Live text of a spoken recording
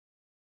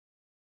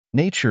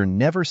Nature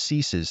never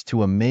ceases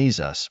to amaze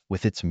us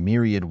with its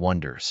myriad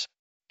wonders.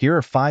 Here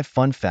are 5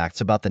 fun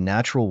facts about the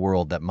natural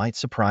world that might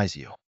surprise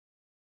you.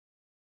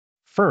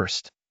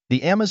 First,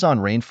 the Amazon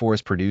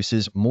rainforest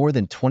produces more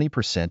than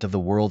 20% of the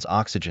world's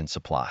oxygen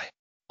supply.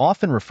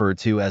 Often referred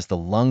to as the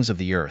lungs of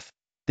the Earth,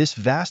 this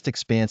vast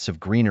expanse of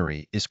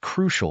greenery is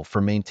crucial for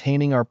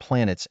maintaining our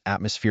planet's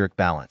atmospheric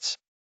balance.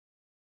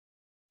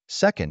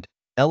 Second,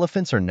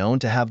 elephants are known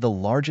to have the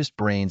largest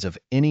brains of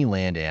any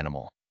land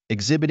animal,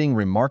 exhibiting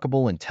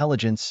remarkable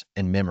intelligence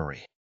and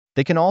memory.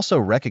 They can also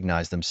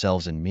recognize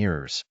themselves in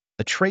mirrors,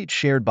 a trait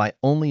shared by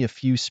only a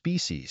few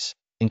species,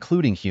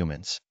 including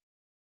humans.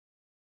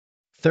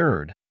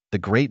 Third, the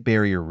Great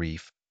Barrier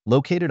Reef,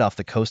 located off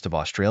the coast of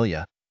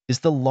Australia, is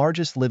the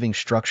largest living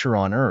structure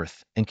on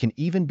Earth and can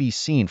even be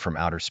seen from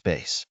outer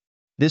space.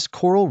 This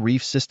coral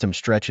reef system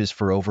stretches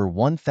for over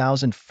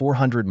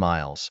 1,400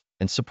 miles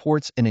and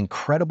supports an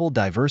incredible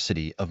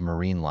diversity of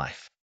marine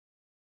life.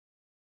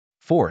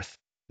 Fourth,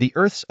 the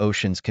Earth's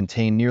oceans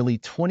contain nearly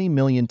 20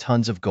 million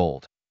tons of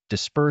gold,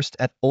 dispersed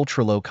at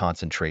ultra-low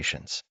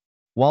concentrations.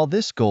 While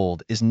this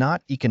gold is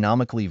not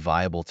economically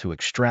viable to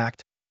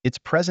extract, its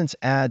presence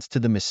adds to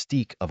the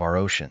mystique of our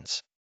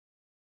oceans.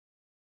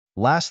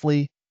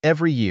 Lastly,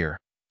 every year,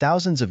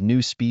 thousands of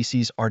new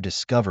species are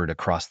discovered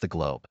across the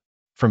globe.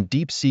 From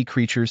deep-sea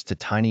creatures to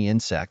tiny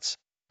insects,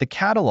 the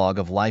catalog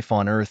of life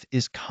on Earth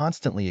is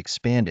constantly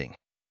expanding,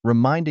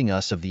 reminding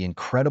us of the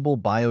incredible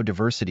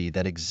biodiversity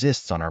that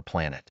exists on our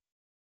planet.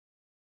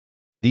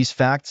 These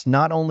facts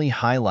not only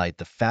highlight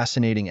the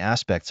fascinating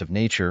aspects of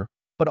nature,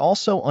 but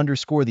also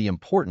underscore the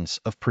importance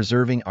of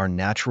preserving our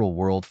natural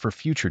world for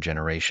future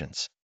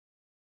generations.